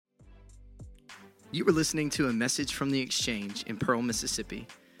You were listening to a message from The Exchange in Pearl, Mississippi.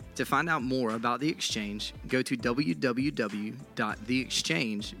 To find out more about The Exchange, go to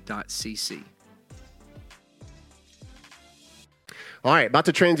www.theexchange.cc. All right, about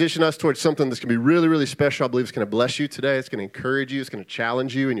to transition us towards something that's going to be really, really special. I believe it's going to bless you today. It's going to encourage you. It's going to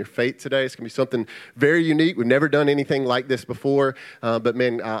challenge you in your faith today. It's going to be something very unique. We've never done anything like this before. But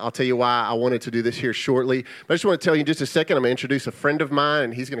man, I'll tell you why I wanted to do this here shortly. But I just want to tell you in just a second, I'm going to introduce a friend of mine,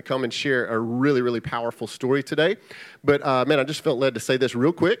 and he's going to come and share a really, really powerful story today. But man, I just felt led to say this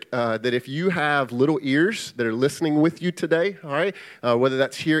real quick, that if you have little ears that are listening with you today, all right, whether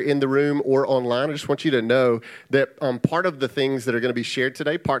that's here in the room or online, I just want you to know that part of the things that are going to be shared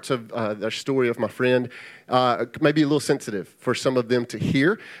today, parts of the story of my friend, may be a little sensitive for some of them to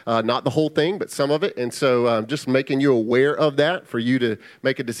hear. Not the whole thing, but some of it. And so just making you aware of that for you to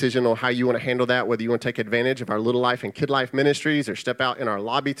make a decision on how you want to handle that, whether you want to take advantage of our Little Life and Kid Life ministries or step out in our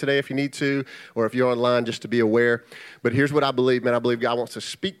lobby today if you need to, or if you're online, just to be aware. But here's what I believe, man. I believe God wants to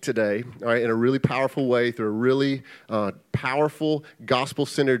speak today, all right, in a really powerful way through a really powerful,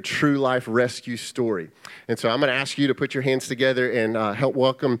 gospel-centered, true life rescue story. And so I'm going to ask you to put your hands together and help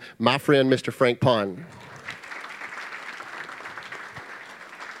welcome my friend, Mr. Frank Pond.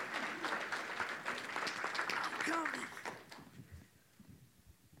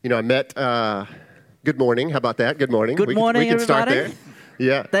 You know, I met, good morning. How about that? Good morning. Good morning, we can everybody. Start there.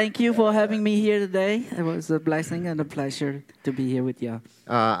 Yeah. Thank you for having me here today. It was a blessing and a pleasure to be here with you.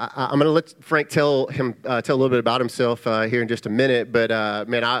 I'm going to let Frank tell a little bit about himself here in just a minute. But,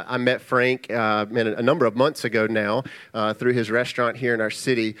 man, I met Frank a number of months ago now through his restaurant here in our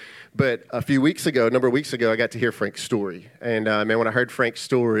city. But a number of weeks ago, I got to hear Frank's story. And, man, when I heard Frank's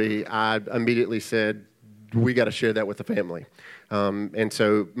story, I immediately said, we got to share that with the family. And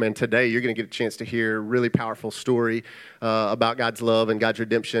so, man, today you're going to get a chance to hear a really powerful story about God's love and God's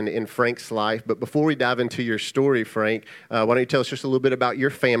redemption in Frank's life. But before we dive into your story, Frank, why don't you tell us just a little bit about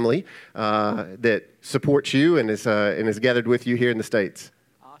your family that supports you and is gathered with you here in the States?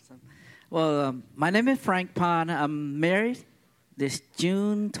 Awesome. Well, my name is Frank Pond. I'm married. This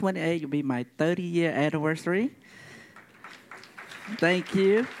June 28th will be my 30-year anniversary. Thank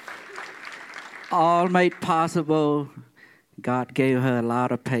you. All made possible. God gave her a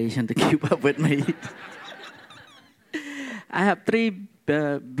lot of patience to keep up with me. I have three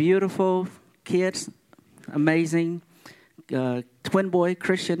beautiful kids, amazing. Twin boy,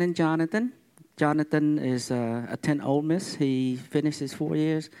 Christian and Jonathan. Jonathan is attend Ole Miss. He finished his 4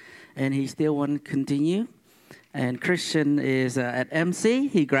 years, and he still want to continue. And Christian is at MC.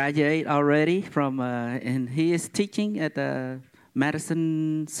 He graduated already from, and he is teaching at the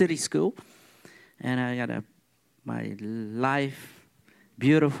Madison City School. And I got my life,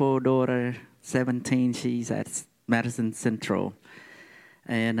 beautiful daughter, 17. She's at Madison Central.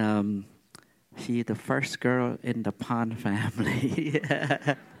 And she's the first girl in the Pond family.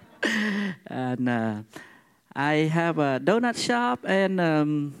 And I have a donut shop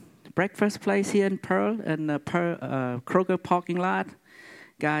and breakfast place here in Pearl and Kroger parking lot.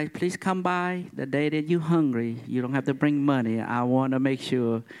 Guys, please come by the day that you're hungry. You don't have to bring money. I want to make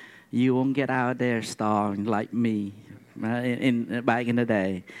sure you won't get out there starving like me back in the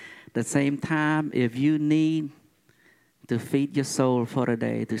day. At the same time, if you need to feed your soul for the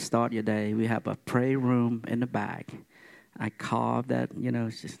day, to start your day, we have a prayer room in the back. I carved that,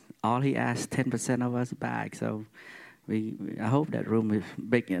 it's just all he asked, 10% of us back. So I hope that room is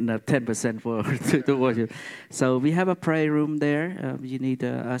big enough, 10% for to worship. So we have a prayer room there. You need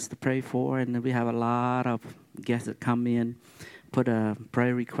us to pray for, and we have a lot of guests that come in. Put a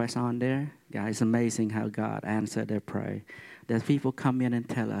prayer request on there. Guys, it's amazing how God answered their prayer. There's people come in and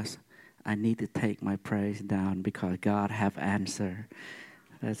tell us, I need to take my prayers down because God have answered.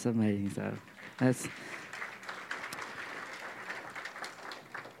 That's amazing. So that's.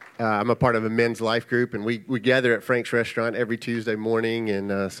 I'm a part of a men's life group, and we gather at Frank's restaurant every Tuesday morning,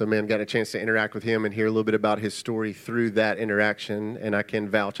 and so, man, got a chance to interact with him and hear a little bit about his story through that interaction, and I can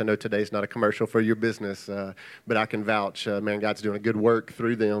vouch. I know today's not a commercial for your business, but I can vouch, man, God's doing a good work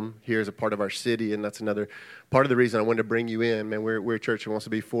through them here as a part of our city, and that's another part of the reason I wanted to bring you in. Man, we're a church that wants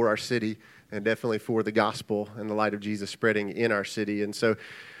to be for our city and definitely for the gospel and the light of Jesus spreading in our city, and so,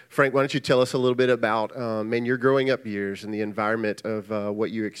 Frank, why don't you tell us a little bit about, your growing up years and the environment of what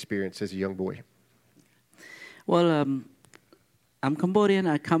you experienced as a young boy? Well, I'm Cambodian.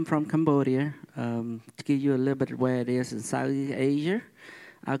 I come from Cambodia. To give you a little bit where it is in Southeast Asia,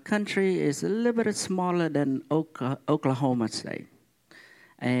 our country is a little bit smaller than Oklahoma State.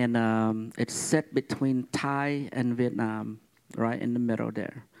 And it's set between Thai and Vietnam, right in the middle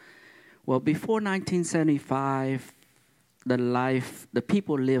there. Well, before 1975, the life, the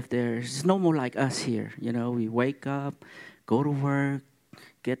people live there is no more like us here. You know, we wake up, go to work,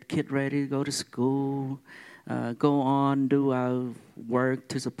 get kid ready to go to school, go on, do our work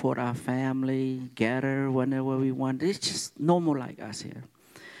to support our family, gather whenever we want. It's just normal like us here.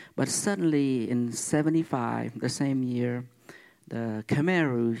 But suddenly in 75, the same year, the Khmer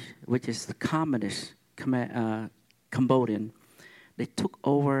Rouge, which is the communist Cambodian, they took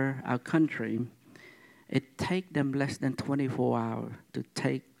over our country. It take them less than 24 hours to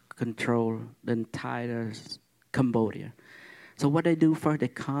take control the entire Cambodia. So what they do first, they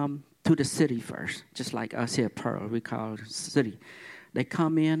come to the city first, just like us here, Pearl, we call it city. They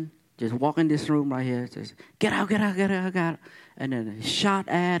come in, just walk in this room right here, just get out, get out, get out, get out. And then shot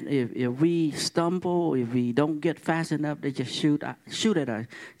at, if we stumble, if we don't get fast enough, they just shoot at us.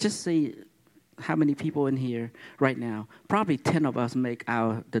 Just see how many people in here right now. Probably 10 of us make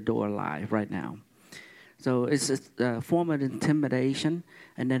out the door alive right now. So it's a form of intimidation.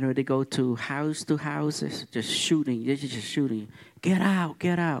 And then when they go to house, it's just shooting. They're just shooting. Get out,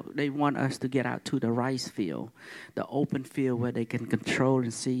 get out. They want us to get out to the rice field, the open field where they can control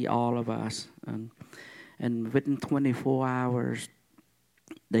and see all of us. And within 24 hours,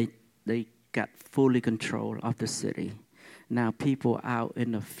 they got fully control of the city. Now people out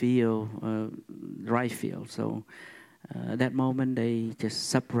in the field, rice field. So that moment, they just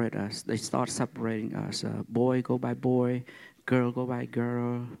separate us. They start separating us. Boy go by boy, girl go by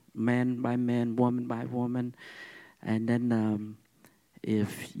girl, man by man, woman by woman. And then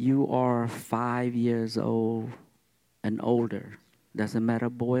if you are 5 years old and older, doesn't matter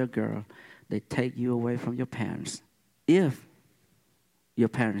boy or girl, they take you away from your parents if your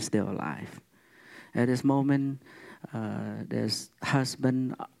parents still alive. At this moment, there's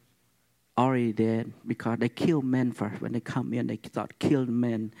husband already dead because they kill men first. When they come in, they start killing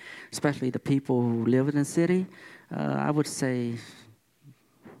men, especially the people who live in the city. I would say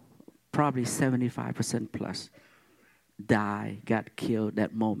probably 75% plus got killed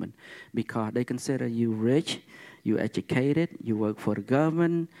that moment because they consider you rich, you educated, you work for the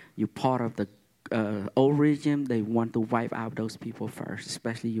government, you're part of the old regime. They want to wipe out those people first,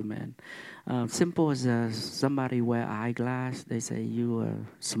 especially you men. Simple as somebody wear eyeglass, they say you are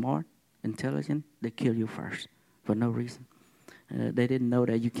smart, intelligent, they kill you first for no reason. They didn't know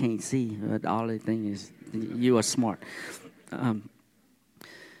that you can't see. All they think is you are smart.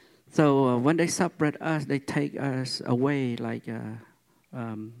 So when they separate us, they take us away. Like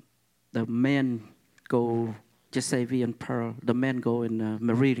the men go, just say we in Pearl, the men go in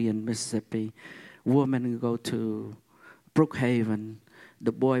Meridian, Mississippi. Women go to Brookhaven.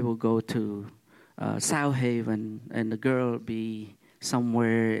 The boy will go to South Haven, and the girl will be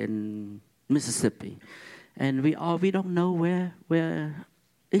somewhere in Mississippi. And we don't know where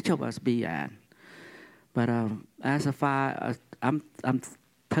each of us be at. But as a father, I'm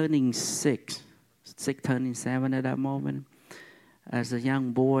turning six, turning 7 at that moment. As a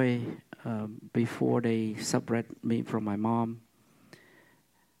young boy, before they separate me from my mom,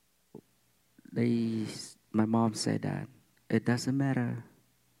 my mom said that it doesn't matter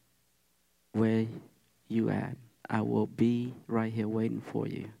where you at, I will be right here waiting for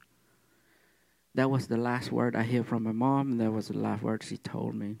you. That was the last word I hear from my mom, and that was the last word she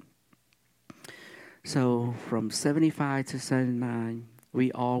told me. So from 75 to 79,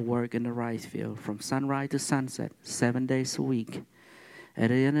 we all work in the rice field from sunrise to sunset, 7 days a week. At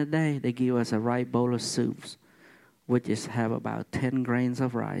the end of the day, they give us a right bowl of soups, which is have about 10 grains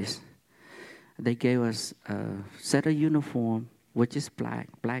of rice. They gave us a set of uniform, which is black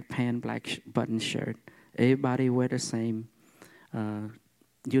pant, black button shirt. Everybody wear the same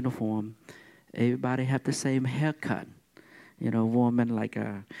uniform. Everybody have the same haircut. You know, woman like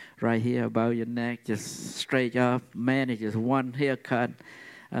right here above your neck, just straight up. Man, it's just one haircut.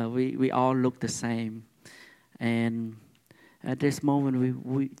 We all look the same. And at this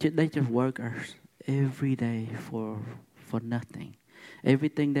moment, they just work us every day for nothing.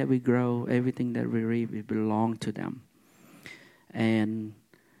 Everything that we grow, everything that we reap, it belongs to them. And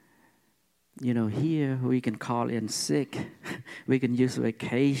you know, here we can call in sick. We can use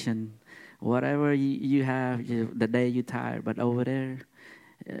vacation. Whatever you have, the day you're tired. But over there,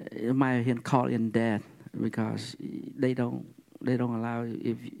 you might even call in death because they don't allow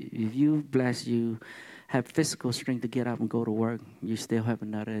you. If you bless, you have physical strength to get up and go to work, you still have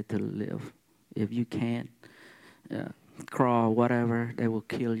another day to live. If you can't crawl, whatever, they will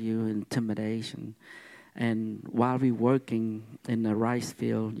kill you. Intimidation. And while we working in the rice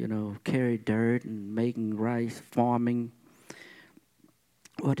field, you know, carry dirt and making rice, farming,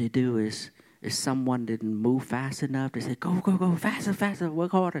 what they do is if someone didn't move fast enough, they say, go, go, go, faster, faster,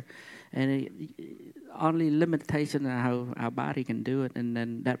 work harder. And only limitation of how our body can do it, and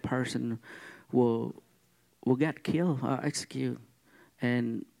then that person will get killed or executed.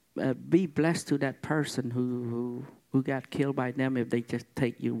 And be blessed to that person who got killed by them if they just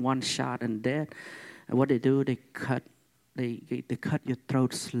take you one shot and dead. And what they do, they cut your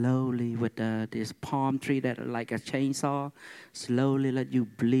throat slowly with this palm tree that like a chainsaw, slowly let you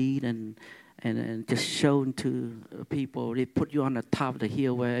bleed and just shown to people. They put you on the top of the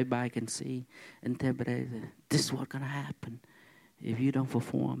hill where everybody can see, and tell them, this is what's going to happen if you don't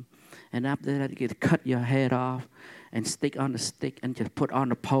perform. And after that, you cut your head off and stick on the stick and just put on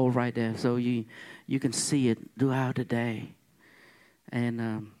the pole right there so you can see it throughout the day.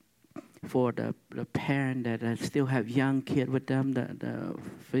 And for the parent that still have young kid with them, the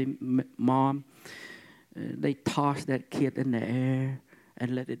mom, they toss that kid in the air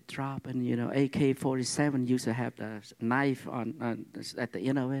and let it drop. And, AK-47 used to have the knife at the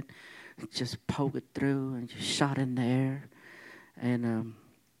end of it. Just poke it through and just shot in the air. And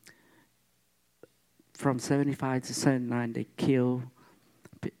from 75 to 79, they killed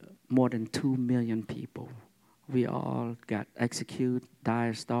more than 2 million people. We all got executed, died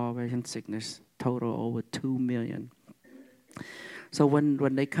of starvation, sickness, total over 2 million. So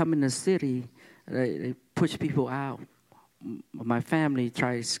when they come in the city, they push people out. My family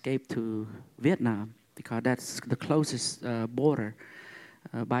tried to escape to Vietnam because that's the closest border.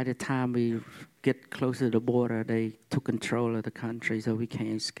 By the time we get closer to the border, they took control of the country, so we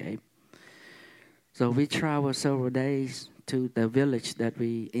can't escape. So we traveled several days to the village that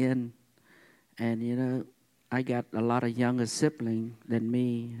we in, and I got a lot of younger siblings than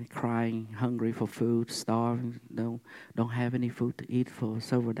me, crying, hungry for food, starving, don't have any food to eat for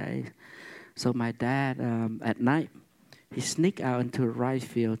several days. So my dad, at night, he sneak out into the rice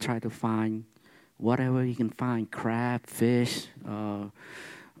field, try to find whatever he can find, crab, fish,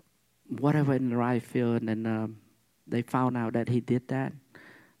 whatever in the rice field. And they found out that he did that.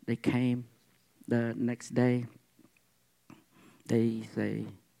 They came the next day. They say,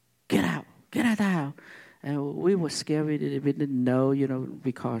 get out of the house. And we were scared. We didn't know,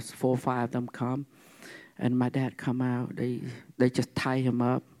 because 4 or 5 of them come. And my dad come out. They just tie him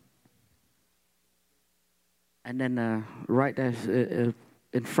up. And then right there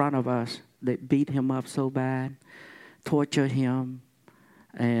in front of us, they beat him up so bad, tortured him,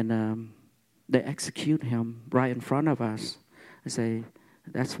 and they execute him right in front of us. They say,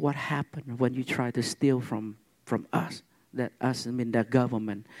 that's what happened when you try to steal from us. That us, the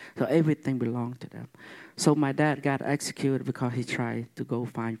government. So everything belonged to them. So my dad got executed because he tried to go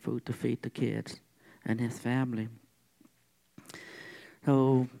find food to feed the kids and his family.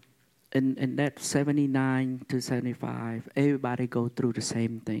 So in that 79 to 75, everybody go through the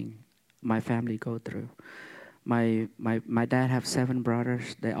same thing my family go through. My dad have 7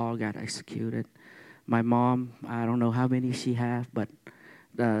 brothers. They all got executed. My mom, I don't know how many she have, but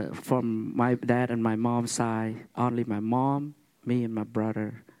from my dad and my mom's side, only my mom, me, and my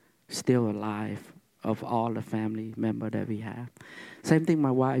brother still alive of all the family member that we have. Same thing,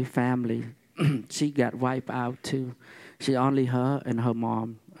 my wife family, she got wiped out too. She only her and her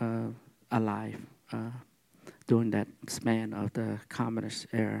mom alive during that span of the communist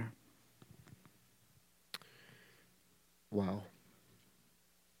era. Wow.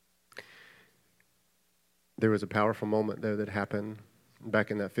 There was a powerful moment there that happened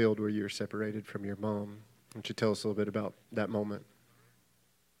back in that field where you were separated from your mom. Why don't you tell us a little bit about that moment?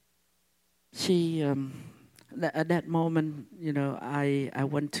 She, at that moment, I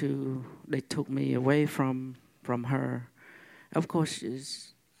went to, they took me away from her. Of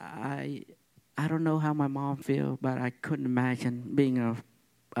course, I don't know how my mom feel, but I couldn't imagine being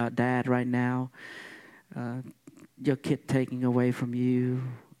a dad right now. Your kid taking away from you,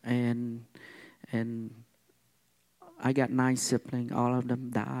 and I got 9 siblings. All of them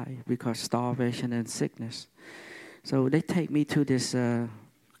died because starvation and sickness. So they take me to this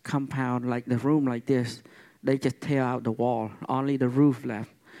compound, like the room like this. They just tear out the wall. Only the roof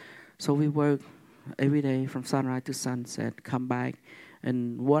left. So we work every day from sunrise to sunset, come back,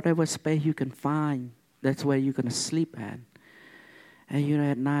 and whatever space you can find, that's where you're going to sleep at. And,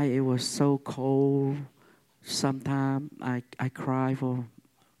 at night it was so cold. Sometimes I cry for,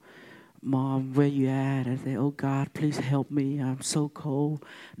 Mom, where you at? I say, oh, God, please help me. I'm so cold.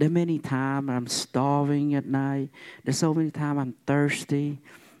 There are many times I'm starving at night. There's so many times I'm thirsty,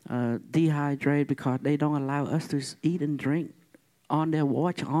 dehydrated, because they don't allow us to eat and drink on their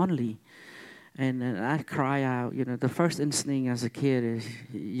watch only. And I cry out. The first instinct as a kid is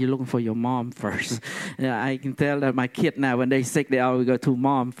you're looking for your mom first. I can tell that my kid now, when they're sick, they always go to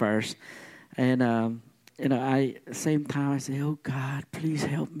mom first. And same time I say, oh God, please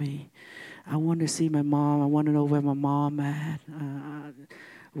help me. I want to see my mom. I want to know where my mom at.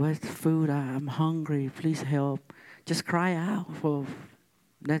 Where's the food? I'm hungry. Please help. Just cry out for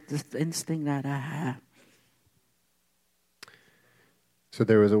that's the instinct that I have. So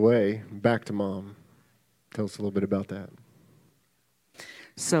there was a way back to mom. Tell us a little bit about that.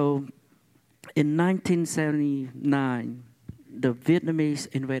 So in 1979, the Vietnamese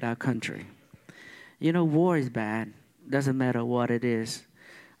invade our country. You know, war is bad. Doesn't matter what it is.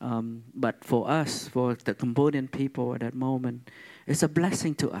 But for us, for the Cambodian people at that moment, it's a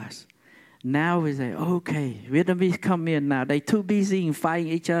blessing to us. Now we say, okay, Vietnamese come in now. They too busy in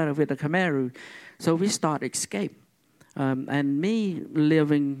fighting each other with the Khmer. So we start escape. And me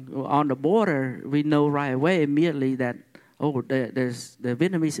living on the border, we know right away immediately that, there's the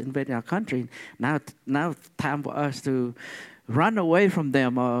Vietnamese invading our country. Now time for us to run away from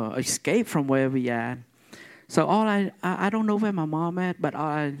them or escape from where we are. So I don't know where my mom at, but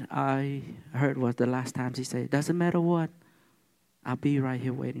all I heard was the last time she said, doesn't matter what, I'll be right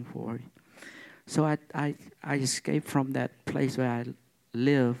here waiting for you. So I escaped from that place where I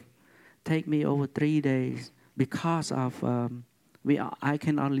live. Take me over 3 days because of I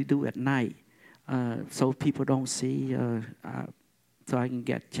can only do at night, so people don't see, so I can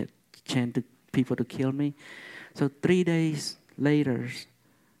get chance to people to kill me. So 3 days later,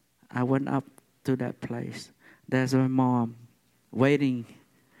 I went up to that place. There's my mom waiting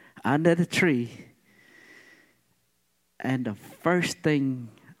under the tree. And the first thing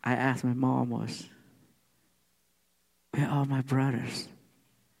I asked my mom was, where are my brothers?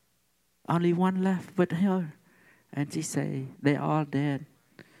 Only one left with her. And she said, they're all dead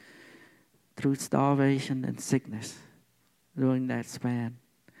through starvation and sickness during that span.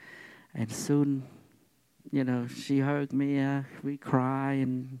 And soon, she hugged me, we cry,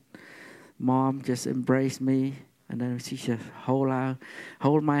 and Mom just embraced me. And then she just hold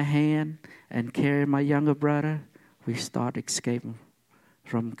my hand and carry my younger brother. We start escaping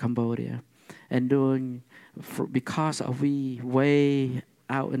from Cambodia. And because we way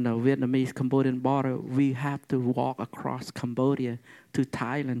out in the Vietnamese-Cambodian border, we have to walk across Cambodia to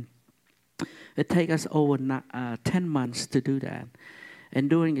Thailand. It takes us over 10 months to do that. And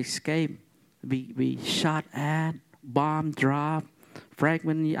during escape, we shot at, bomb drop,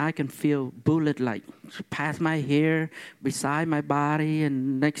 fragment. I can feel bullet like past my hair, beside my body,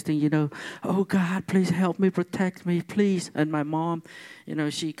 and next thing you know, oh God, please help me, protect me, please. And my mom,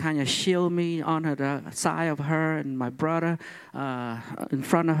 she kind of shield me on the side of her, and my brother in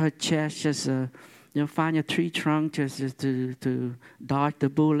front of her chest, just find a tree trunk just to dodge the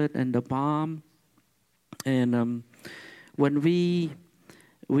bullet and the bomb. And when we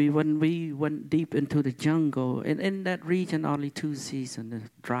went deep into the jungle, and in that region only 2 seasons,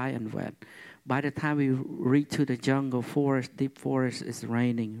 dry and wet. By the time we reach to the jungle forest, deep forest, it's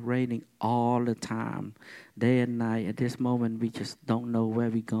raining all the time, day and night. At this moment, we just don't know where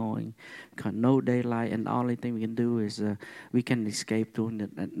we're going, because no daylight, and the only thing we can do is we can escape during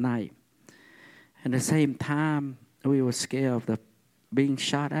at night. At the same time, we were scared of being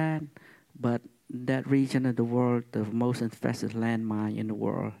shot at, but that region of the world, the most infested landmine in the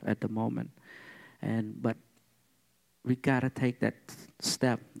world at the moment. But we gotta take that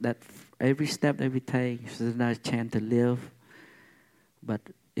step. That every step that we take is another chance to live. But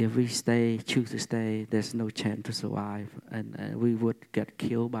if we choose to stay, there's no chance to survive, and we would get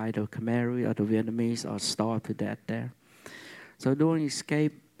killed by the Khmer or the Vietnamese or starve to death there. So during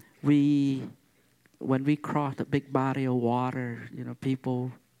escape, when we cross a big body of water,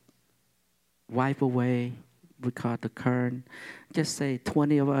 people wipe away because the current. Just say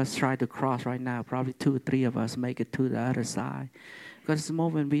 20 of us try to cross right now. Probably 2 or 3 of us make it to the other side. Because at the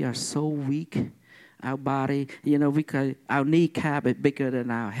moment we are so weak, our body, our kneecap is bigger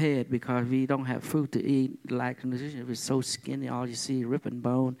than our head because we don't have food to eat. Like nutrition, we're so skinny, all you see ripping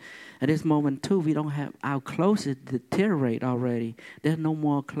bone. At this moment too, we don't have our clothes deteriorate already. There's no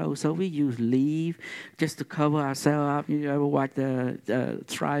more clothes, so we use leaf just to cover ourselves up. You ever watch the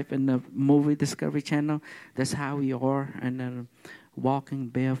Stripe in the movie Discovery Channel? That's how we are, and then walking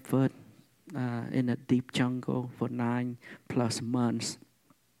barefoot in a deep jungle for 9+ months.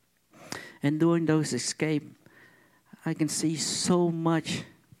 And during those escapes, I can see so much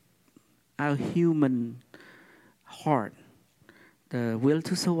our human heart, the will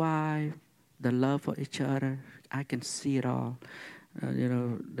to survive, the love for each other. I can see it all.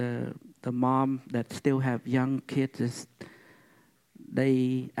 The mom that still have young kids,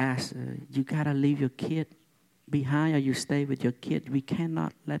 they ask, you gotta leave your kid behind or you stay with your kid. We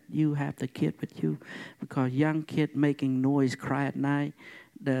cannot let you have the kid with you because young kid making noise, cry at night.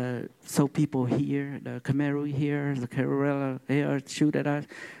 So people hear, the Camaro hears, the Carolina here shoot at us.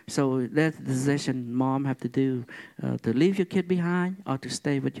 So that's the decision mom have to do, to leave your kid behind or to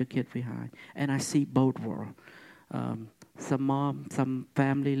stay with your kid behind. And I see both worlds. Some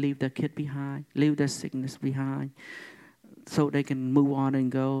family leave their kid behind, leave their sickness behind, so they can move on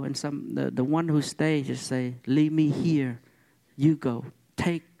and go. And the one who stays just say, leave me here, you go.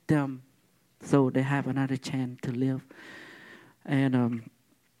 Take them so they have another chance to live. And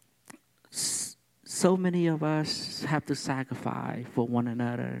so many of us have to sacrifice for one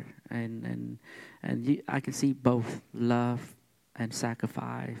another. And I can see both love and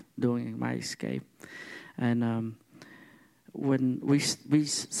sacrifice during my escape. And when we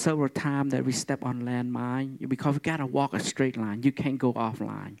several times that we step on landmine, because we got to walk a straight line. You can't go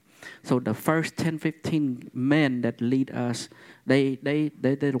offline. So the first 10, 15 men that lead us, they're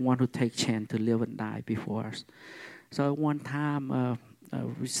the one who take chance to live and die before us. So one time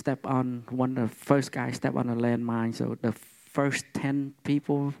we step on, one of the first guys step on a landmine. So the first 10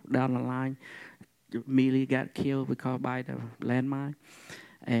 people down the line immediately got killed because by the landmine.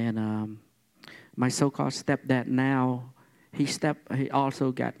 And my so-called stepdad now, he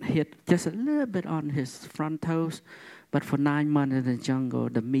also got hit just a little bit on his front toes. But for 9 months in the jungle,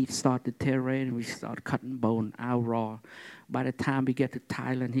 the meat started to deteriorate and we started cutting bone out raw. By the time we get to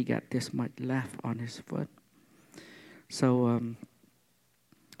Thailand, he got this much left on his foot. So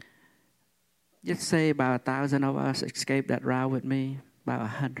just say about 1,000 of us escaped that route with me. About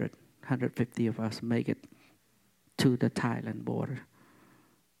 150 of us make it to the Thailand border.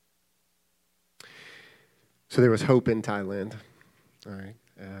 So there was hope in Thailand. All right.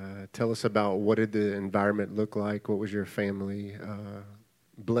 Tell us about what did the environment look like? What was your family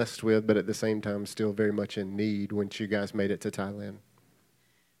blessed with, but at the same time still very much in need once you guys made it to Thailand?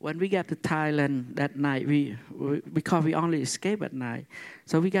 When we got to Thailand that night, because we only escaped at night,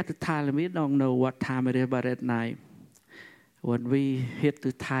 so we got to Thailand. We don't know what time it is, but at night, when we hit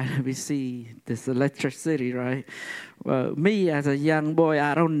to Thailand, we see this electricity, right? Well, me as a young boy,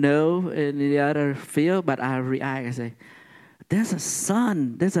 I don't know in the other field, but I react and say, there's a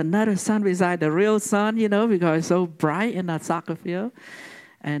sun. There's another sun beside the real sun, because it's so bright in that soccer field.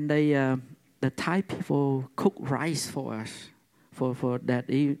 And the Thai people cook rice for us for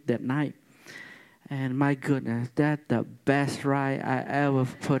that night. And my goodness, that's the best rice I ever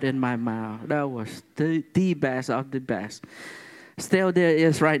put in my mouth. That was the best of the best. Still there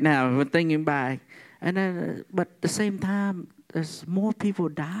is right now, when thinking back. And then, but at the same time, there's more people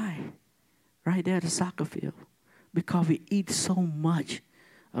die right there at the soccer field because we eat so much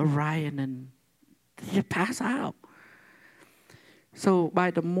of rice and then you pass out. So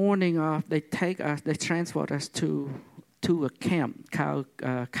by the morning of, they transport us to a camp,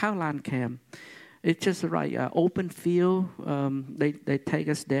 Khao camp. It's just like an open field. They take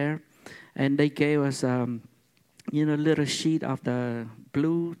us there, and they gave us, a little sheet of the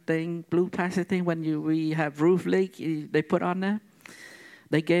blue plastic thing when we have roof leak, they put on there.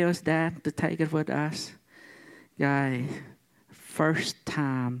 They gave us that to take it with us. Guys, first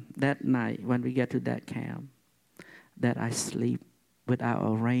time that night when we get to that camp, that I sleep without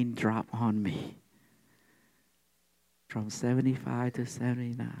a raindrop on me. From 75 to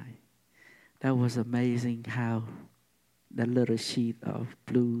 79. That was amazing how that little sheet of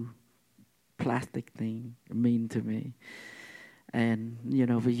blue plastic thing mean to me. And,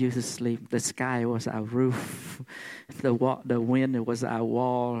 we used to sleep. The sky was our roof. The wind was our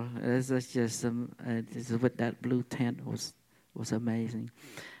wall. It's just with that blue tent was amazing.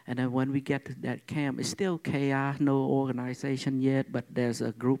 And then when we get to that camp, it's still chaos, no organization yet, but there's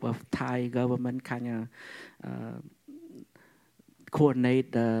a group of Thai government kind of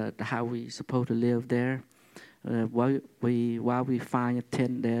coordinate how we supposed to live there. While we find a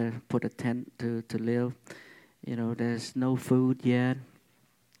tent there, put a tent to live. There's no food yet.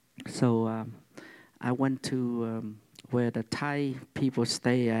 So I went to where the Thai people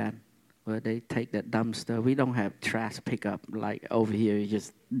stay at, where they take that dumpster. We don't have trash pickup like over here. You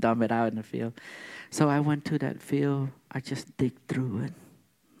just dump it out in the field. So I went to that field. I just dig through it.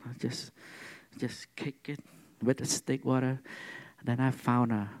 I just kick it with a stick water. Then I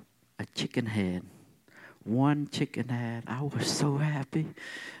found a chicken head. One chicken head. I was so happy.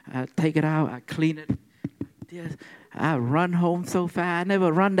 I take it out. I clean it. Yes, I run home so fast. I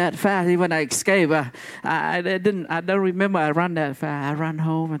never run that fast. Even when I escape, I don't remember I run that fast. I run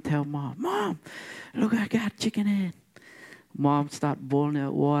home and tell Mom, look, I got chicken head. Mom start boiling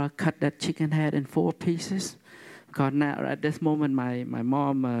that water, cut that chicken head in 4 pieces, Because now at this moment, my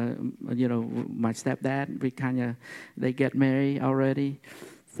mom, my stepdad, they get married already.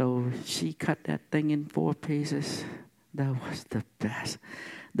 So she cut that thing in 4 pieces. That was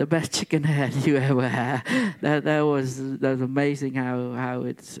the best chicken head you ever had. That was amazing how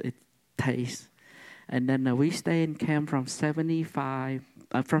it tastes. And then we stay in camp from 79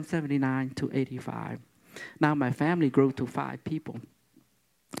 to 85. Now my family grew to 5 people.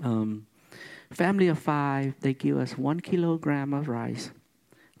 Family of 5, they give us 1 kilogram of rice,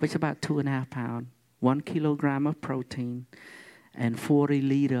 which is about 2.5 pounds, 1 kilogram of protein, and 40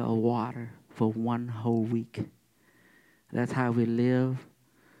 liters of water for 1 whole week. That's how we live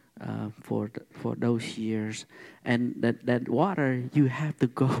for those years. And that water, you have to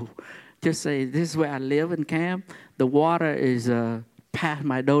go. Just say, this is where I live in camp. The water is past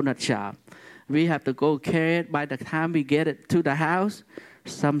my donut shop. We have to go carry it. By the time we get it to the house,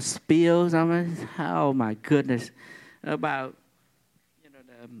 some spills. Oh my goodness! About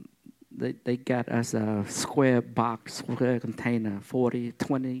they got us a square container, 40,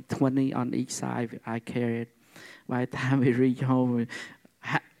 20 on each side. I carried. By the time we reach home,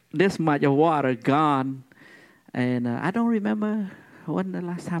 this much of water gone, and I don't remember when the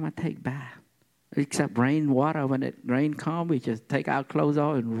last time I take bath. Except rainwater. When it rain comes, we just take our clothes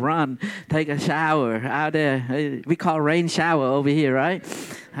off and run, take a shower out there. We call rain shower over here, right?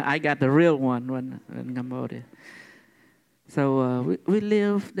 I got the real one when Cambodia. So we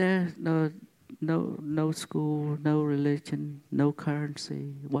live there. No school, no religion, no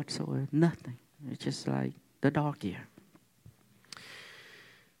currency whatsoever. Nothing. It's just like the dark year.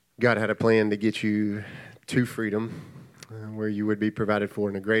 God had a plan to get you to freedom, where you would be provided for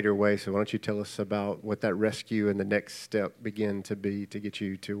in a greater way. So why don't you tell us about what that rescue and the next step begin to be to get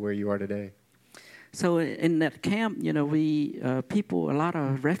you to where you are today? So in that camp, a lot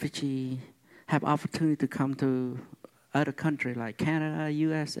of refugees have opportunity to come to other countries like Canada,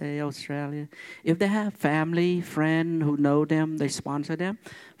 USA, Australia. If they have family, friend who know them, they sponsor them.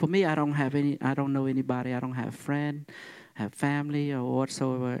 For me, I don't know anybody. I don't have friend, have family or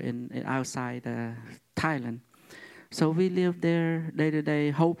whatsoever in outside Thailand. So we live there day to day,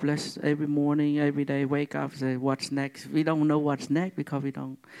 hopeless every morning, every day, wake up, say, what's next? We don't know what's next because we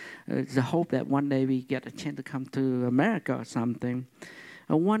don't. It's a hope that one day we get a chance to come to America or something.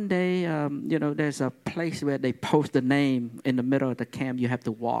 And one day, there's a place where they post the name in the middle of the camp. You have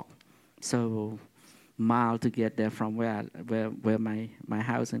to walk so mile to get there from where my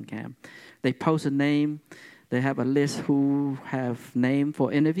house in camp. They post a name. They have a list who have name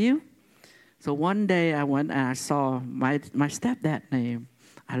for interview. So one day I went and I saw my stepdad name.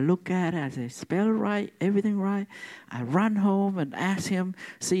 I look at it, I say, spell it right, everything right. I run home and ask him,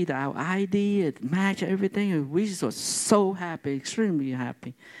 see our ID, it match everything. And we just were so happy, extremely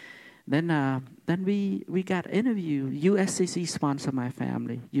happy. Then we got interview. USCC sponsored my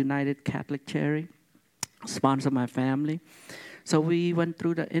family. United Catholic Charity sponsored my family. So we went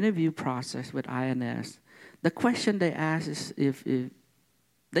through the interview process with INS. The question they ask is if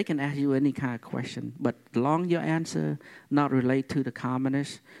they can ask you any kind of question, but long your answer not relate to the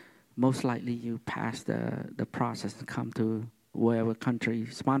communists, most likely you pass the process and come to wherever country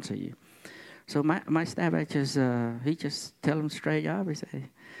sponsor you. So my staff he just tell them straight up. He say,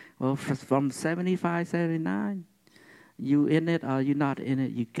 well, from 75, 79, you in it or you not in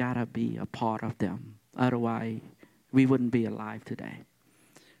it, you gotta be a part of them. Otherwise, we wouldn't be alive today.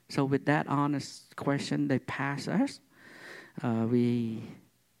 So with that honest question, they pass us. We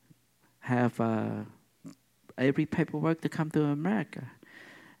have every paperwork to come to America.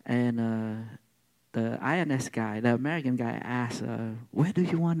 And the INS guy, the American guy, asked, where do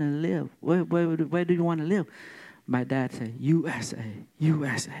you want to live? Where do you want to live? My dad said,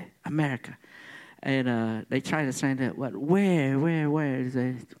 USA, America. And they tried to say that, what, where?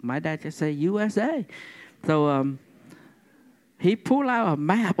 My dad just said, USA. So he pulled out a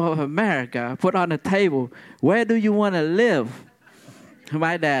map of America, put on the table, where do you want to live?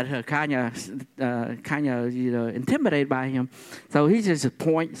 My dad kind of intimidated by him, so he just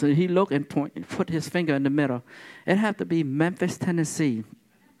point. So he looked and put his finger in the middle. It had to be Memphis, Tennessee.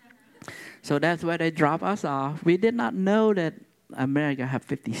 So that's where they dropped us off. We did not know that America have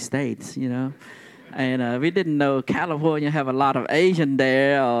 50 states, and we didn't know California have a lot of Asian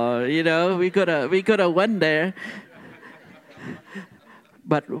there. Or we could have went there.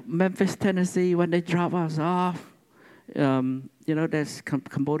 But Memphis, Tennessee, when they drop us off. There's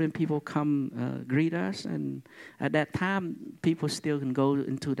Cambodian people come greet us, and at that time, people still can go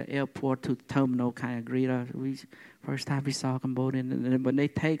into the airport to terminal kind of greet us. First time we saw Cambodian, and then when they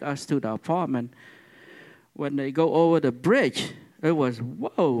take us to the apartment, when they go over the bridge, it was,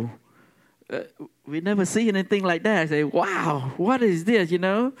 whoa. we never see anything like that. I say, wow, what is this,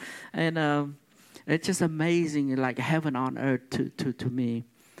 And it's just amazing, like heaven on earth to me.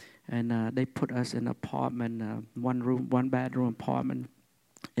 And they put us in an apartment, one bedroom apartment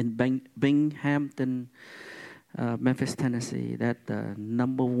in Binghamton, Memphis, Tennessee. That the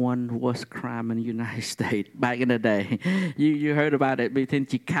number one worst crime in the United States back in the day. You heard about it between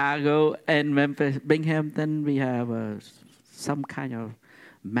Chicago and Memphis, Binghamton. We have some kind of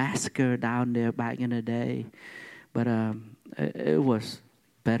massacre down there back in the day, but it was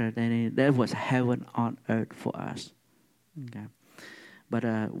better than it. That was heaven on earth for us. Okay. But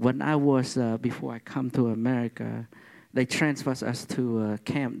when I was before I come to America, they transferred us to a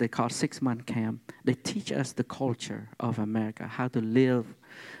camp they call 6-month camp. They teach us the culture of America, how to live,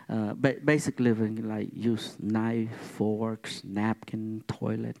 basic living, like use knife, forks, napkin,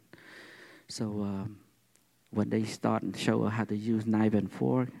 toilet. So when they start and show us how to use knife and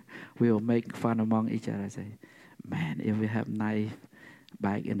fork, we will make fun among each other. Say, man, if we have knife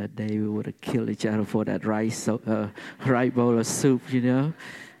back in the day, we would have killed each other for that rice bowl of soup,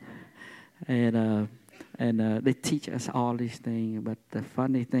 And they teach us all these things. But the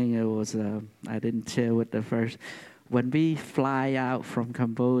funny thing was, I didn't share with the first. When we fly out from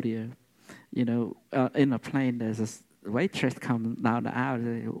Cambodia, in a plane, there's a waitress come down the aisle. And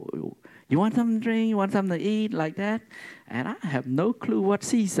say, you want something to drink? You want something to eat? Like that? And I have no clue what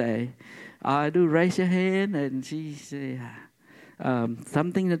she say. I do raise your hand, and she say,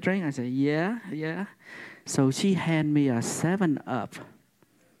 something to drink? I say, yeah. So she hand me a 7-Up.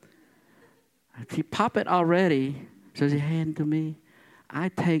 She pop it already, so she hand to me. I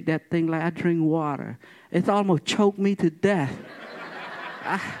take that thing like I drink water. It's almost choked me to death.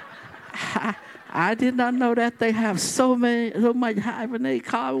 I did not know that they have so much carbonated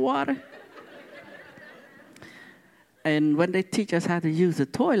cold water. And when they teach us how to use the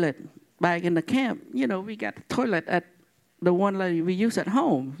toilet back in the camp, we got the toilet at the one like we use at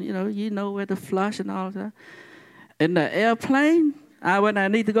home. You know where to flush and all that. In the airplane, when I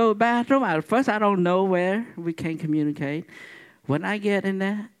need to go to the bathroom, first I don't know where. We can't communicate. When I get in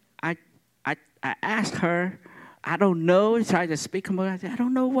there, I ask her, I don't know. Try to speak Khmer. I say, I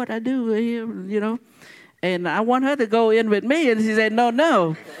don't know what I do here, And I want her to go in with me, and she said,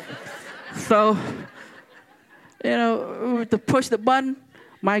 no. So, to push the button,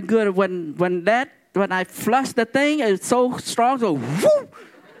 my good, when I flush the thing, it's so strong, so whoo!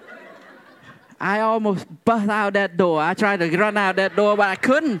 I almost bust out that door. I tried to run out that door, but I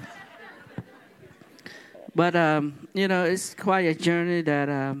couldn't. But it's quite a journey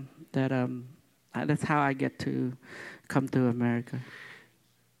that's how I get to come to America.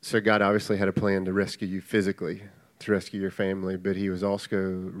 So God obviously had a plan to rescue you physically, to rescue your family, but he was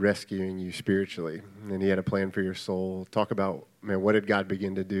also rescuing you spiritually, and he had a plan for your soul. Talk about, what did God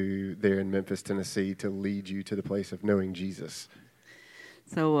begin to do there in Memphis, Tennessee to lead you to the place of knowing Jesus?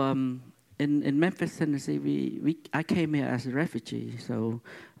 So in Memphis, Tennessee, I came here as a refugee. So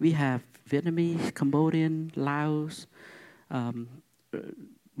we have Vietnamese, Cambodian, Laos,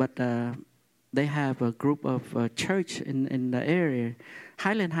 but they have a group of church in the area.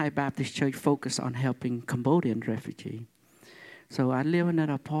 Highland High Baptist Church focused on helping Cambodian refugees. So I live in an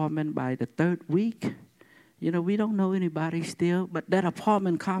apartment. By the 3rd week, we don't know anybody still, but that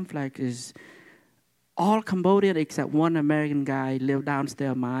apartment complex is all Cambodian except one American guy live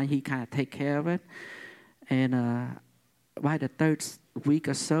downstairs mine. He kind of take care of it. And by the 3rd week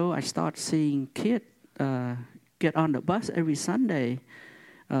or so, I start seeing kids get on the bus every Sunday.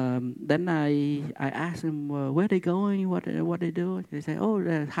 Then I asked them, where they going, what they doing? They say,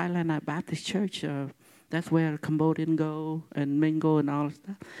 the Highland Baptist Church, that's where Cambodian go and mingle and all that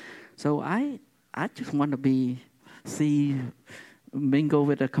stuff. So I just want to mingle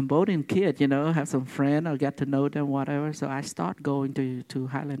with a Cambodian kid, have some friend or get to know them, whatever. So I start going to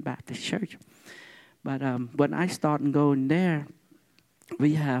Highland Baptist Church. But when I start going there,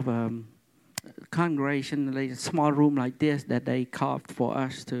 we have congregation, like a small room like this that they carved for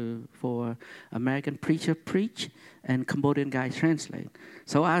us for American preacher preach and Cambodian guy translate.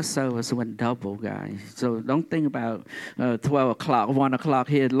 So our service went double, guys. So don't think about 12 o'clock, 1 o'clock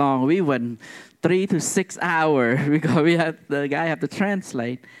here long. We went 3 to 6 hours because the guy have to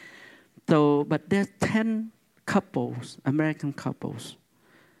translate. So, but there's 10 couples, American couples.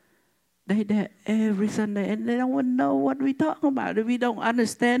 They there every Sunday, and they don't know what we talking about. If we don't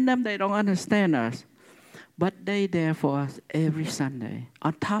understand them, they don't understand us. But they there for us every Sunday.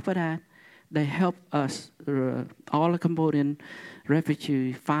 On top of that, they help us, all the Cambodian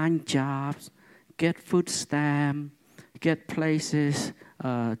refugees, find jobs, get food stamp, get places,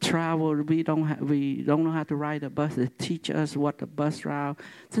 travel. We don't know how to ride a bus. They teach us what the bus route.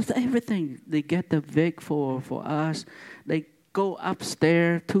 Just everything. They get the Vic for us. They go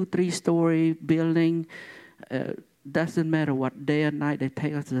upstairs, 2-3-story building. Doesn't matter what day or night. They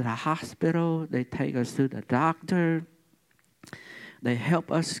take us to the hospital. They take us to the doctor. They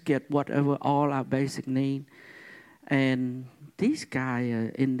help us get whatever, all our basic need. And these guys are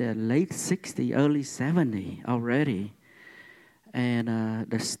in their late 60s, early 70s already. And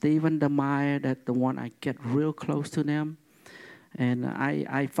the Stephen DeMeyer, that's the one I get real close to them. And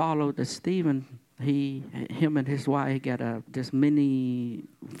I follow the Stephen. Him and his wife got this mini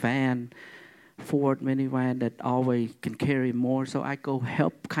van, Ford minivan that always can carry more. So I go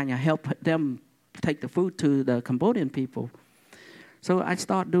help them take the food to the Cambodian people. So I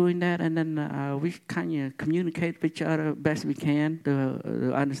start doing that, and then we kind of communicate with each other best we can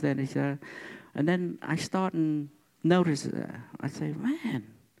to understand each other. And then I start and notice, I say,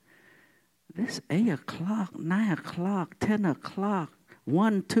 man, this 8 o'clock, 9 o'clock, 10 o'clock,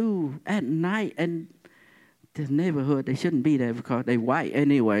 1, 2 at night, and this neighborhood, they shouldn't be there because they white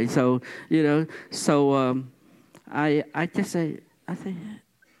anyway. So, I just say,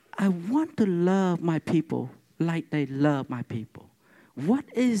 I want to love my people like they love my people. What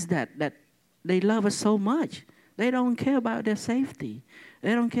is that they love us so much? They don't care about their safety.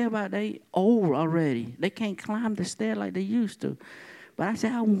 They don't care about they old already. They can't climb the stair like they used to. But I say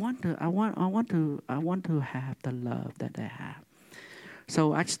I want to have the love that they have.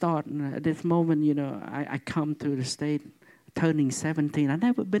 So I start at this moment. I come to the state, turning 17. I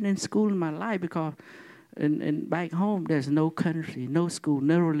never been in school in my life because in back home there's no country, no school,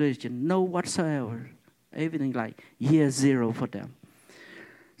 no religion, no whatsoever. Everything like year 0 for them.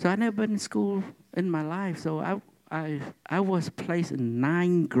 So I never been in school in my life. So I was placed in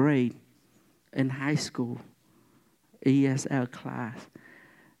 9th grade in high school, ESL class.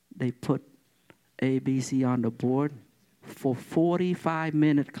 They put ABC on the board for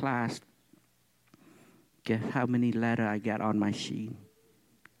 45-minute class. Guess how many letters I got on my sheet?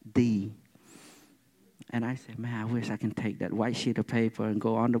 D. And I said, man, I wish I can take that white sheet of paper and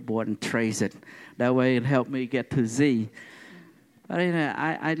go on the board and trace it. That way it helped me get to Z. But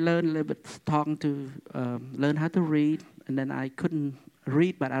I learned a little bit learn how to read. And then I couldn't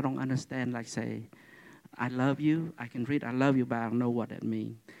read, but I don't understand. Like say, I love you. I can read I love you, but I don't know what that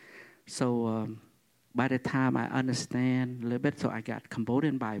means. So by the time I understand a little bit, so I got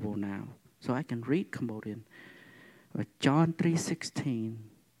Cambodian Bible now. So I can read Cambodian. But John 3:16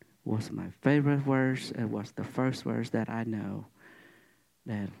 was my favorite verse. It was the first verse that I know,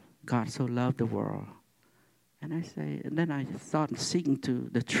 that God so loved the world. And then I started seeking to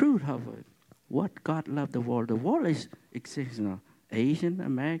the truth of it. What God loved the world. The world is existing, Asian,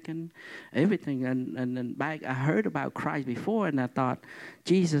 American, everything. And then back, I heard about Christ before, and I thought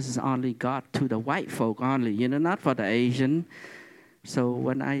Jesus is only God to the white folk only, not for the Asian. So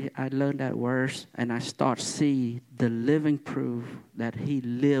when I learned that verse and I start see the living proof that he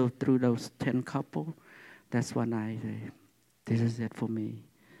lived through those 10 couple, that's when I say, this is it for me.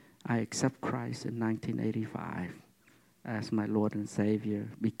 I accept Christ in 1985 as my Lord and Savior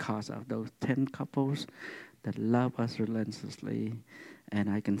because of those 10 couples that love us relentlessly, and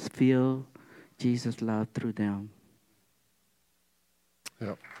I can feel Jesus' love through them.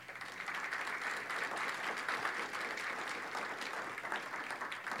 Yep.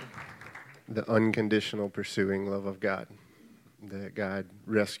 The unconditional pursuing love of God. That God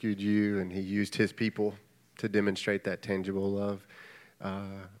rescued you and he used his people to demonstrate that tangible love.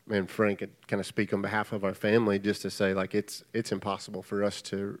 And Frank could kind of speak on behalf of our family just to say, like, it's impossible for us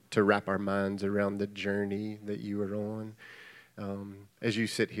to wrap our minds around the journey that you were on. As you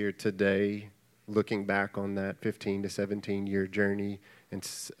sit here today, looking back on that 15 to 17-year journey and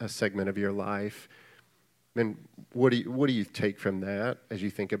a segment of your life, and what do you take from that as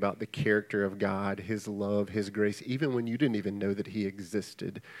you think about the character of God, his love, his grace, even when you didn't even know that he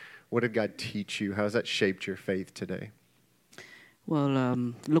existed? What did God teach you? How has that shaped your faith today?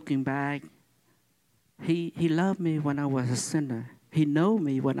 Well, looking back, he loved me when I was a sinner. He knew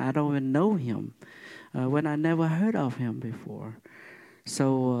me when I don't even know him, when I never heard of him before.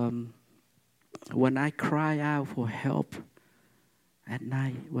 So when I cry out for help at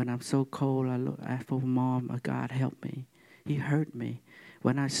night, when I'm so cold, I ask for Mom, oh God, help me. He heard me.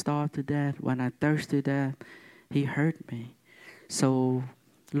 When I starve to death, when I thirst to death, he heard me. So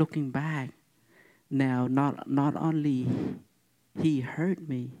looking back, now not only he heard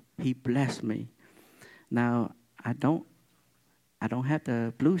me, he blessed me. Now I don't have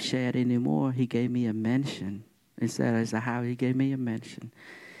the blue shed anymore. He gave me a mansion. Instead of a house, he gave me a mansion.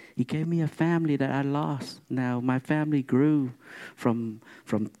 He gave me a family that I lost. Now my family grew from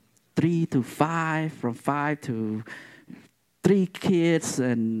 3 to 5, from 5 to 3 kids,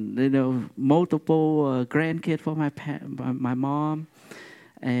 and multiple grandkids for my mom.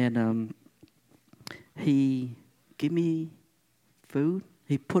 And he gave me food.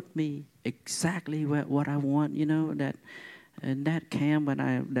 He put me exactly what I want. That in that camp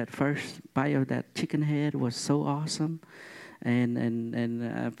when that first bite of that chicken head was so awesome. And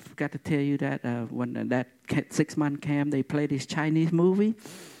I forgot to tell you that when that 6-month camp, they played this Chinese movie.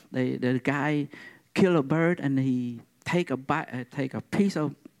 The guy kill a bird and he take a piece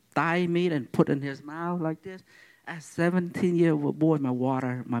of thigh meat and put in his mouth like this. At 17-year-old boy, my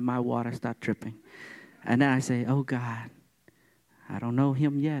water start dripping. And then I say, oh God, I don't know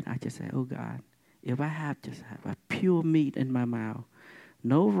him yet. I just say, oh God, if I just have a pure meat in my mouth,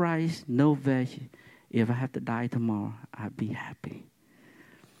 no rice, no veg, if I have to die tomorrow, I'd be happy.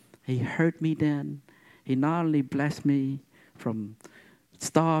 He hurt me then. He not only blessed me from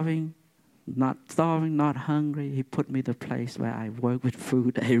not hungry. He put me the place where I work with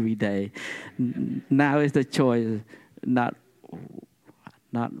food every day. Now is the choice, not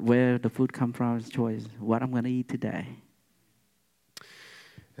where the food comes from. It's choice what I'm going to eat today.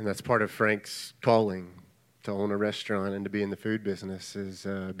 And that's part of Frank's calling, to own a restaurant and to be in the food business, is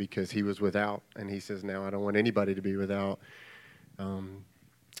because he was without, and he says, now I don't want anybody to be without.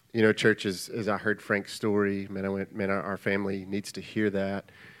 Church, as I heard Frank's story, our family needs to hear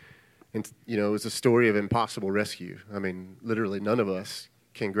that. And, it was a story of impossible rescue. I mean, literally none of us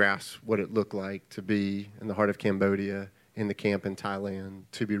can grasp what it looked like to be in the heart of Cambodia, in the camp in Thailand,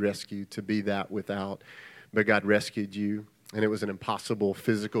 to be rescued, to be that without. But God rescued you. And it was an impossible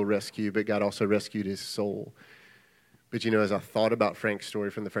physical rescue, but God also rescued his soul. But, as I thought about Frank's story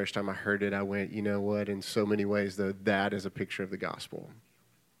from the first time I heard it, I went, you know what? In so many ways, though, that is a picture of the gospel.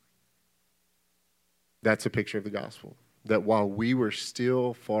 That's a picture of the gospel. That while we were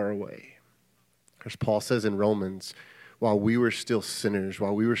still far away, as Paul says in Romans, while we were still sinners,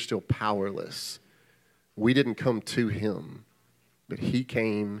 while we were still powerless, we didn't come to him, but he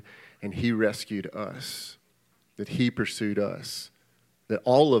came and he rescued us. That he pursued us, that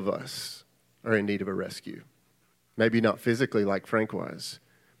all of us are in need of a rescue. Maybe not physically like Frank was,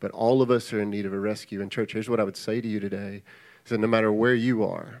 but all of us are in need of a rescue. And church, here's what I would say to you today, is that no matter where you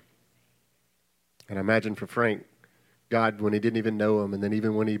are, and I imagine for Frank, God, when he didn't even know him, and then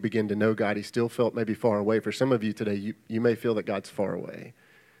even when he began to know God, he still felt maybe far away. For some of you today, you may feel that God's far away,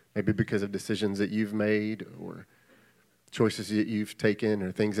 maybe because of decisions that you've made or choices that you've taken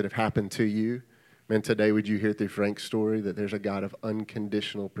or things that have happened to you. Man, today would you hear through Frank's story that there's a God of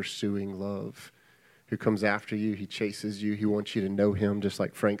unconditional pursuing love who comes after you, he chases you, he wants you to know him just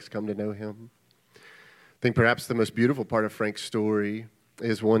like Frank's come to know him. I think perhaps the most beautiful part of Frank's story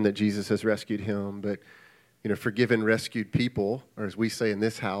is one that Jesus has rescued him, but forgiven, rescued people, or as we say in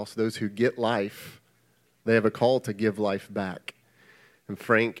this house, those who get life, they have a call to give life back. And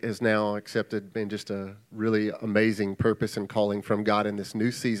Frank has now accepted just a really amazing purpose and calling from God in this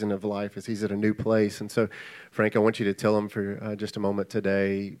new season of life as he's at a new place. And so, Frank, I want you to tell him for just a moment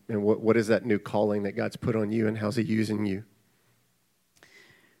today, and what is that new calling that God's put on you, and how's he using you?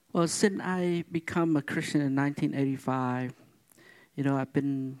 Well, since I become a Christian in 1985,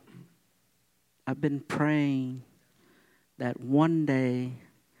 I've been praying that one day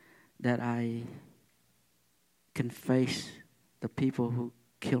that I can face the people who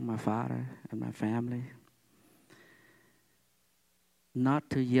killed my father and my family.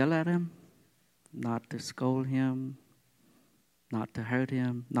 Not to yell at him, not to scold him, not to hurt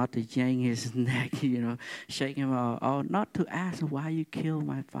him, not to yank his neck, shake him or not to ask him why you killed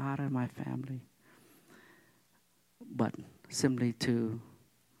my father and my family. But simply to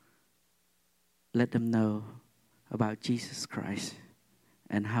let them know about Jesus Christ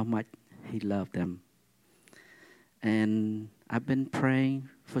and how much he loved them. And I've been praying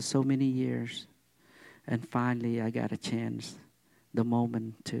for so many years, and finally I got a chance, the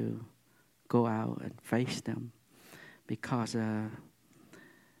moment to go out and face them, because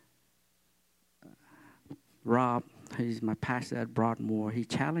Rob, he's my pastor at Broadmoor, he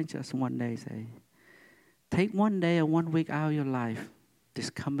challenged us one day, say, take one day or 1 week out of your life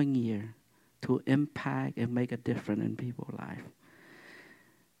this coming year to impact and make a difference in people's life.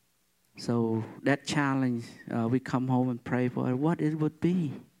 So that challenge, we come home and pray for what it would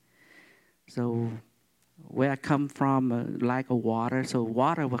be. So where I come from, lack of water. So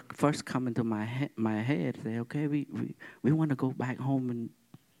water would first come into my head. Say, okay, we want to go back home and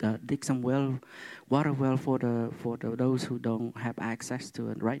dig some water well for those who don't have access to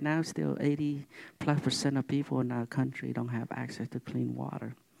it. Right now, still 80+% of people in our country don't have access to clean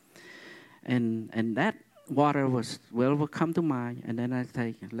water. And that water will come to mind, and then I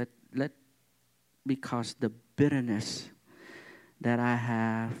say, let because the bitterness that I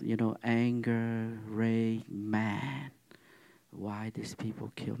have, anger, rage, mad. Why these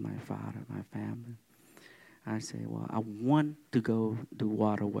people kill my father, my family? I say, well, I want to go to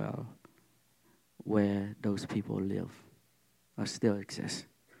water well where those people live or still exist.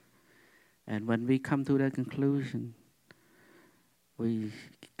 And when we come to that conclusion, we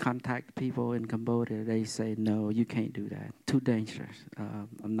contact people in Cambodia. They say, no, you can't do that. Too dangerous.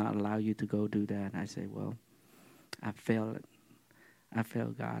 I'm not allow you to go do that. I say, well, I felt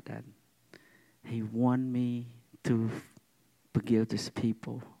God that He want me to forgive these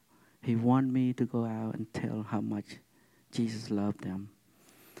people. He want me to go out and tell how much Jesus loved them.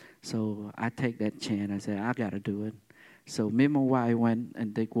 So I take that chance. I said, I got to do it. So me and my wife went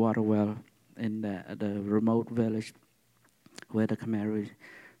and dig water well in the remote village where the Khmer is.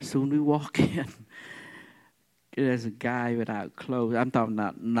 Soon we walk in. There's a guy without clothes. I'm talking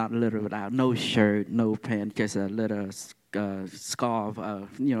not literally without, no shirt, no pants, just a little scarf,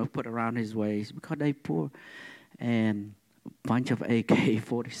 put around his waist because they poor. And a bunch of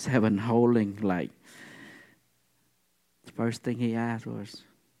AK-47 holding, like, the first thing he asked was,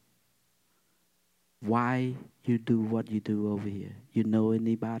 why you do what you do over here? You know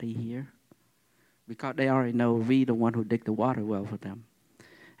anybody here? Because they already know we the one who dig the water well for them.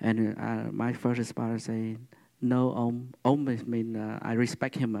 And my first response saying, no, I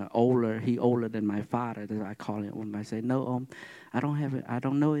respect him he older than my father. That's why I call him I say, no, I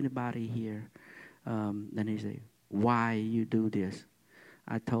don't know anybody here. Then he said, why you do this?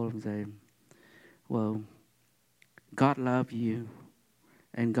 I told him, say, well, God love you,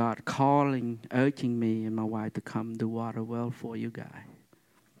 and God urging me and my wife to come do water well for you guys.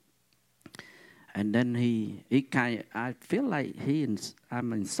 And then I feel like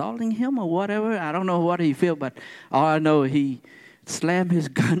I'm insulting him or whatever. I don't know what he feel, but all I know, he slammed his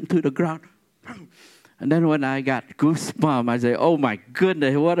gun to the ground. And then when I got goosebumps, I say, oh my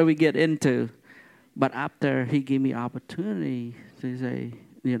goodness, what do we get into? But after he gave me opportunity to say,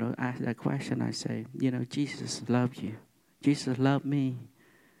 ask that question, I say, Jesus loved you. Jesus loved me.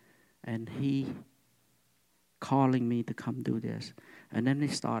 And he calling me to come do this. And then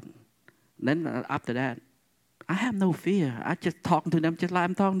Then after that, I have no fear. I just talking to them just like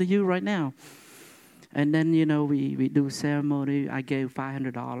I'm talking to you right now. And then, we do ceremony. I gave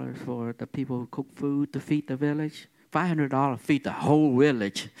 $500 for the people who cook food to feed the village. $500 feed the whole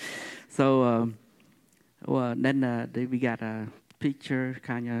village. So, then we got a picture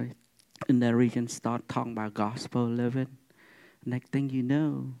kind of in the region, start talking about gospel living. Next thing you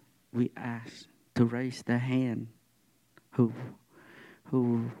know, we asked to raise their hand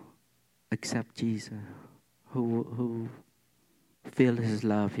who accept Jesus, who feel His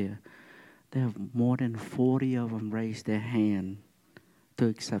love here. There have more than 40 of them raised their hand to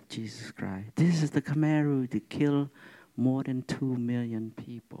accept Jesus Christ. This is the Khmer Rouge to kill more than 2 million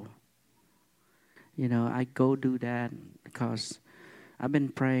people. I go do that because I've been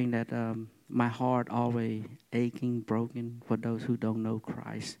praying that my heart always aching, broken for those who don't know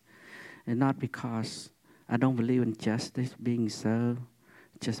Christ. And not because I don't believe in justice being served,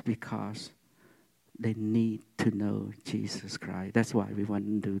 just because they need to know Jesus Christ. That's why we want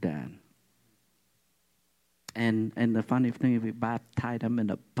to do that. And the funny thing is we baptize them in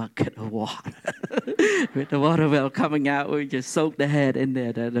a bucket of water. With the water well coming out, we just soak the head in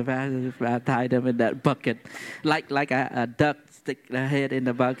there. The baptize them in that bucket. Like a duck stick the head in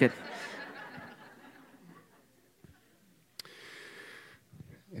the bucket.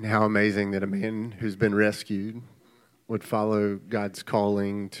 And how amazing that a man who's been rescued would follow God's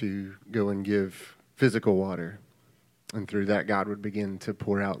calling to go and give physical water. And through that, God would begin to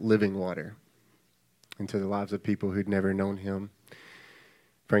pour out living water into the lives of people who'd never known Him.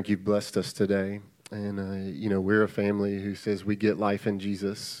 Frank, you've blessed us today. And, we're a family who says we get life in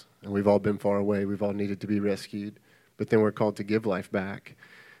Jesus. And we've all been far away. We've all needed to be rescued. But then we're called to give life back.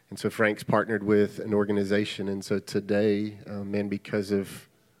 And so Frank's partnered with an organization. And so today, because of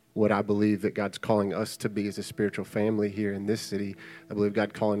what I believe that God's calling us to be as a spiritual family here in this city, I believe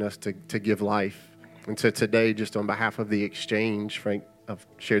God calling us to give life. And so today, just on behalf of the exchange, Frank, I've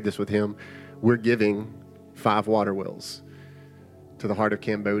shared this with him, we're giving 5 water wells to the heart of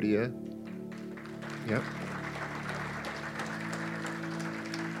Cambodia. Yep.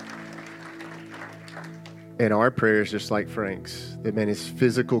 And our prayer is just like Frank's, that his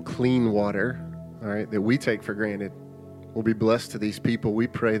physical clean water, all right, that we take for granted, will be blessed to these people. We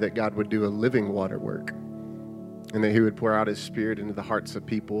pray that God would do a living water work and that He would pour out His Spirit into the hearts of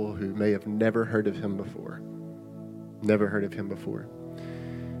people who may have never heard of Him before. Never heard of Him before.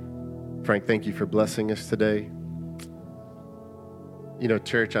 Frank, thank you for blessing us today. You know,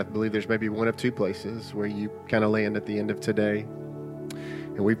 church, I believe there's maybe one of two places where you kind of land at the end of today.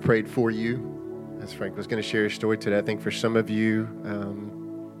 And we prayed for you, as Frank was going to share his story today. I think for some of you,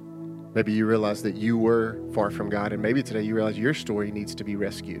 maybe you realize that you were far from God, and maybe today you realize your story needs to be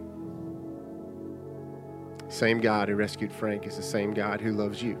rescued. Same God who rescued Frank is the same God who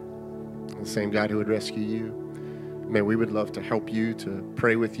loves you, the same God who would rescue you. Man, we would love to help you, to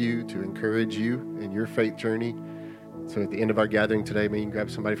pray with you, to encourage you in your faith journey. So at the end of our gathering today, maybe you can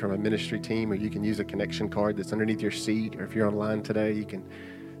grab somebody from a ministry team, or you can use a connection card that's underneath your seat, or if you're online today, you can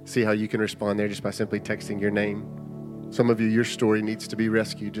see how you can respond there just by simply texting your name. Some of you, your story needs to be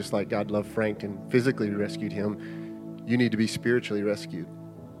rescued, just like God loved Frank and physically rescued him. You need to be spiritually rescued.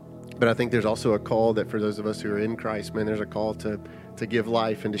 But I think there's also a call that for those of us who are in Christ, man, there's a call to give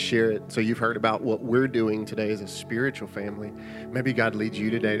life and to share it. So you've heard about what we're doing today as a spiritual family. Maybe God leads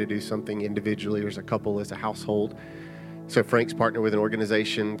you today to do something individually or as a couple, as a household. So Frank's partnered with an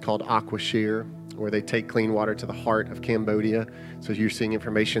organization called AquaShare, where they take clean water to the heart of Cambodia. So you're seeing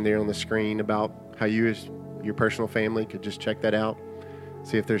information there on the screen about how you as your personal family could just check that out.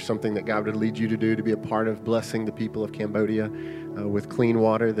 See if there's something that God would lead you to do to be a part of blessing the people of Cambodia with clean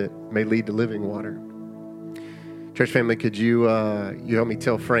water that may lead to living water. Church family, could you help me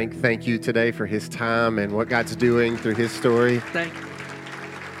tell Frank thank you today for his time and what God's doing through his story? Thank you. I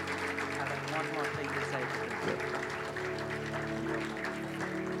have one more thing to say.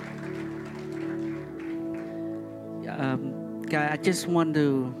 God, I just want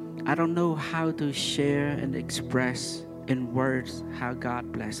to, I don't know how to share and express in words how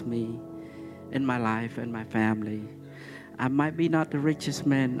God blessed me in my life and my family. I might be not the richest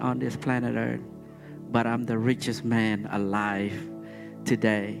man on this planet Earth, but I'm the richest man alive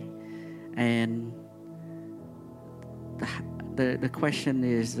today. And the question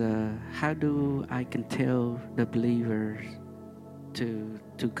is, how do I can tell the believers to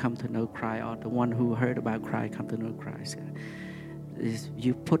come to know Christ, or the one who heard about Christ come to know Christ? Is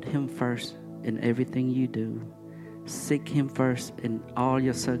you put him first in everything you do. Seek him first in all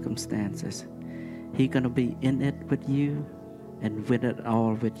your circumstances. He's going to be in it with you and with it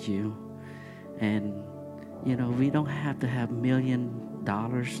all with you. And, you know, we don't have to have $1 million.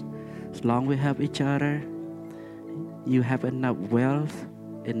 As long as we have each other, you have enough wealth,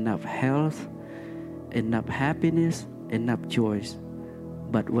 enough health, enough happiness, enough joy.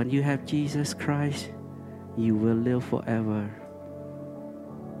 But when you have Jesus Christ, you will live forever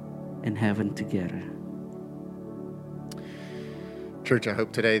in heaven together. Church, I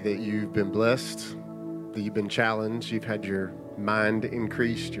hope today that you've been blessed, that you've been challenged, you've had your mind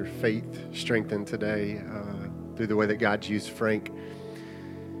increased, your faith strengthened today through the way that God's used Frank.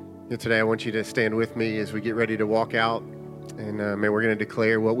 You know, today I want you to stand with me as we get ready to walk out, and man, we're going to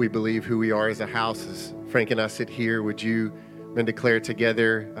declare what we believe, who we are as a house. As Frank and I sit here, would you declare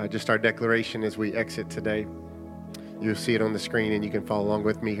together just our declaration as we exit today? You'll see it on the screen and you can follow along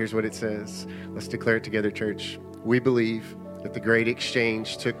with me. Here's what it says. Let's declare it together, church. We believe that the great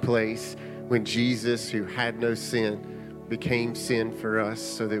exchange took place when Jesus, who had no sin, became sin for us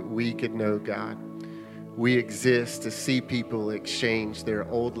so that we could know God. We exist to see people exchange their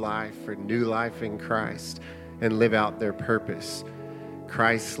old life for new life in Christ and live out their purpose.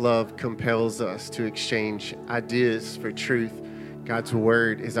 Christ's love compels us to exchange ideas for truth. God's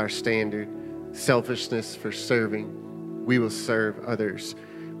word is our standard. Selfishness for serving. We will serve others.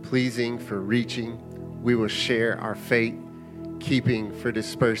 Pleasing for reaching. We will share our faith. Keeping for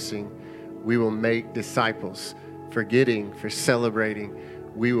dispersing. We will make disciples. Forgetting for celebrating.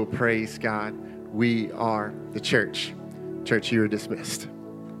 We will praise God. We are the church. Church, you are dismissed.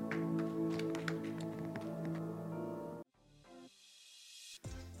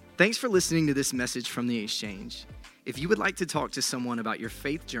 Thanks for listening to this message from The Exchange. If you would like to talk to someone about your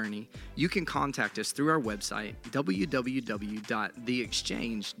faith journey, you can contact us through our website,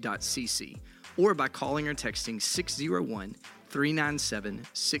 www.theexchange.cc, or by calling or texting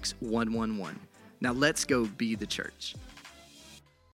 601-397-6111. Now let's go be the church.